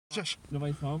Shush.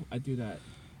 Nobody's home, I do that.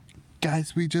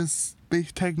 Guys, we just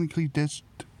technically ditched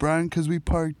Bryan because we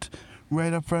parked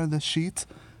right up front of the Sheetz,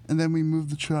 and then we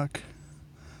moved the truck.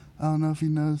 I don't know if he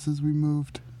notices we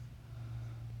moved.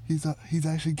 He's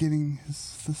actually getting his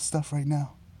stuff right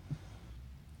now.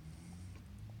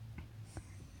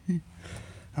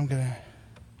 I'm gonna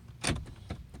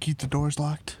keep the doors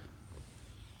locked.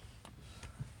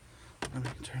 Let me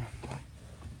turn on the light.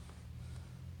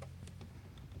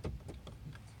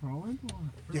 Rolling?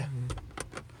 Yeah.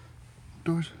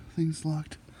 Doors, things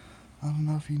locked. I don't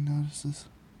know if he notices.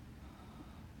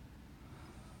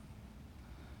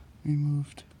 We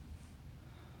moved.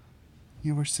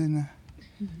 Yeah, we're sitting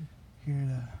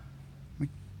here at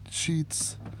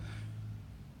Sheetz.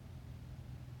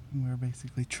 And we're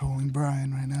basically trolling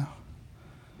Bryan right now.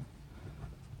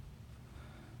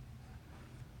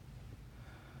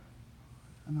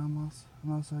 And I'm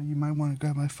also, you might want to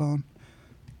grab my phone.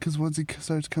 Because once he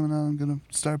starts coming out, I'm going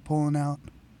to start pulling out.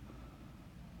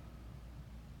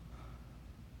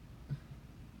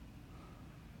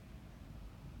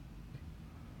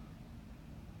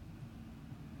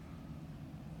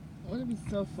 Wouldn't it be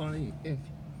so funny if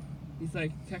he's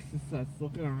like texting us,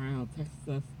 looking around,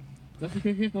 texting us, doesn't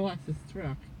even watch his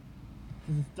truck.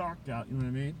 Because it's dark out, you know what I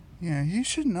mean? Yeah, you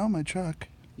should know my truck.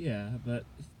 Yeah, but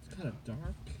it's kind of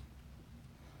dark.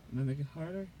 And then make it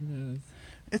harder? Who knows?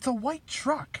 It's a white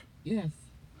truck. Yes.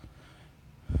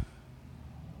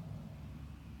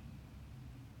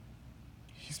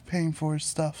 He's paying for his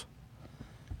stuff.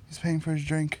 He's paying for his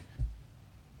drink.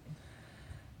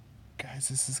 Guys,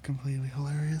 this is completely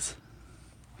hilarious.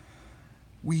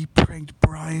 We pranked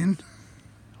Bryan.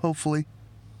 Hopefully.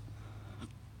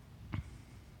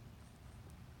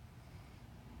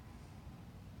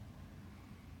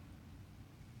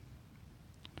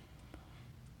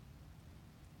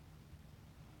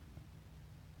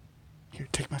 Here,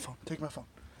 take my phone. Take my phone.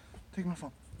 Take my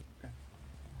phone. Okay.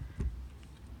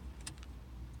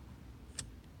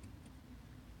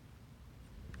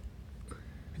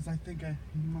 Because I think he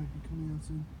might be coming out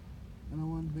soon. And I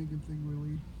wanted to make him think we're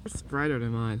late. It's brighter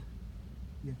than mine.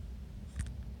 Yeah.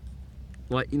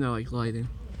 Light, you know, like lighting.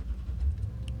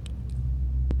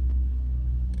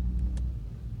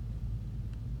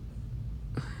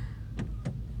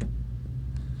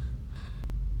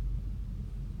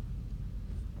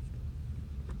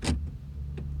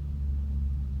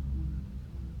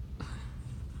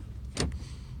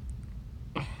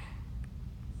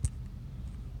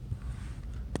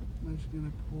 I'm just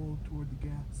gonna pull toward the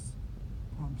gas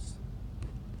pumps.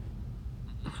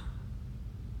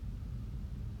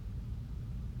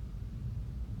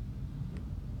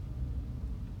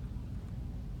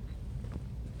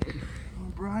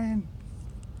 Oh, Bryan,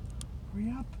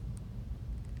 hurry up.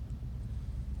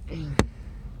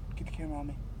 Get the camera on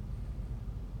me.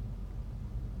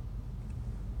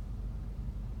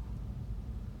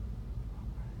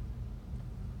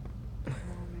 Come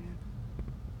on, man.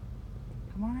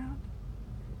 Come on out.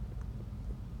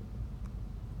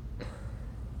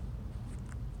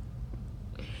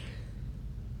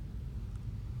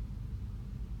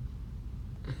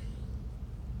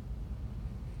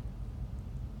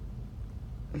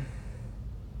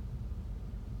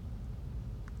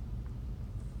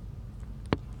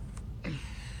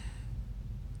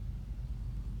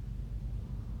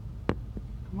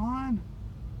 Come on.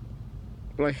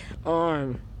 My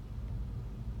arm.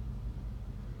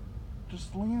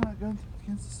 Just lean against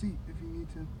the seat if you need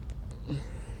to.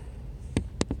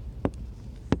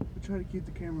 But try to keep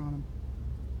the camera on him.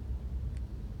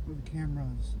 Or the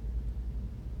cameras.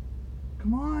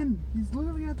 Come on! He's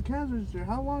literally at the cash register.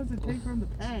 How long does it take for him to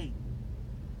pay?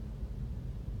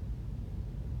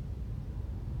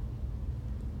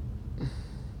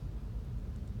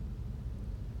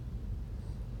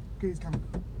 Okay, he's coming.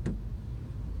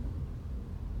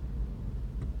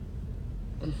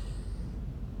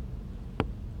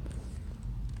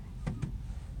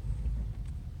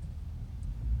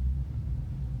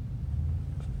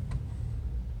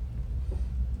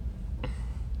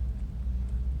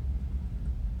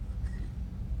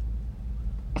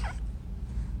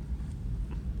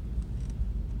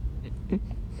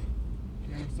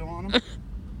 Camera still on him?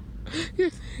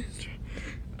 Yes.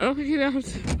 I don't think he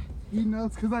knows. He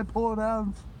knows because I pull it out.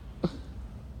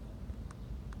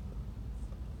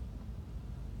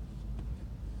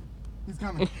 He's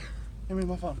coming. Hand me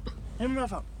my phone. Hand me my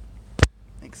phone.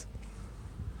 Thanks.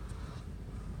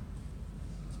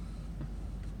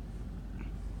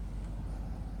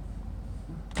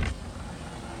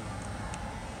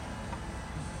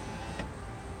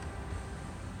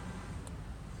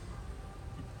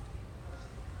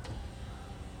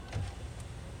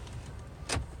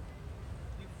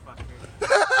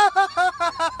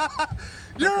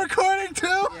 You're recording too?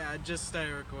 Yeah, I just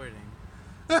started recording.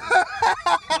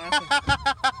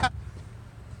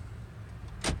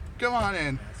 Come on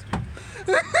in.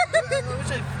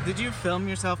 Did you film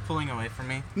yourself pulling away from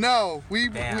me? No,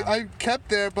 Damn. I kept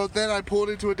there, but then I pulled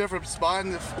into a different spot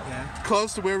and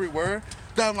close to where we were.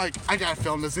 Then I'm like, I gotta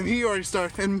film this, and he already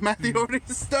started, and Matthew already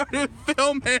started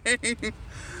filming.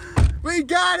 We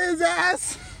got his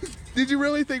ass. Did you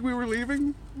really think we were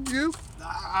leaving you?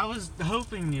 I was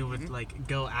hoping you would like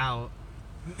go out.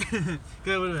 Cause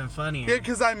it would have been funnier. Yeah,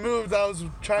 because I moved. I was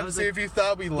trying to see if you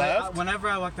thought we left. Whenever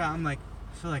I walked out, I'm like,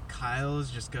 I feel like Kyle is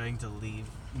just going to leave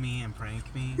me and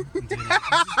prank me. And do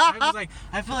that.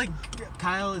 I feel like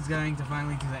Kyle is going to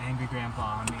finally do the angry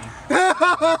grandpa on me.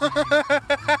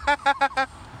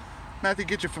 Matthew,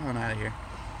 get your phone out of here.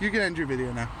 You can end your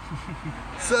video now.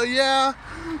 So yeah,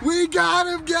 we got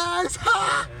him, guys.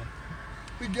 Ha!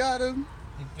 We got him.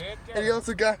 And he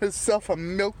also got himself a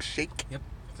milkshake. Yep,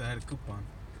 so I had a coupon.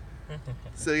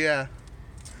 So yeah.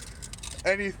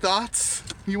 Any thoughts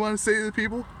you want to say to the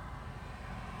people?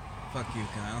 Fuck you,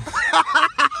 Kyle.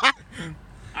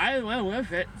 I went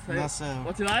with it. So Also,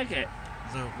 what do you like it?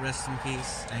 so rest in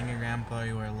peace, angry grandpa.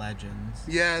 You are legends.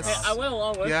 Yes. Hey, I went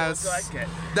along with Yes. it. What do you like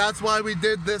it? That's why we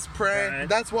did this prank.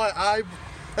 Right.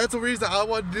 That's the reason I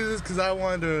wanted to do this, because I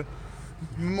wanted to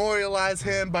memorialize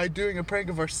him by doing a prank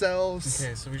of ourselves.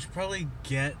 Okay, so we should probably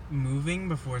get moving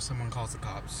before someone calls the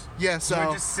cops. Yeah, so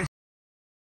We're just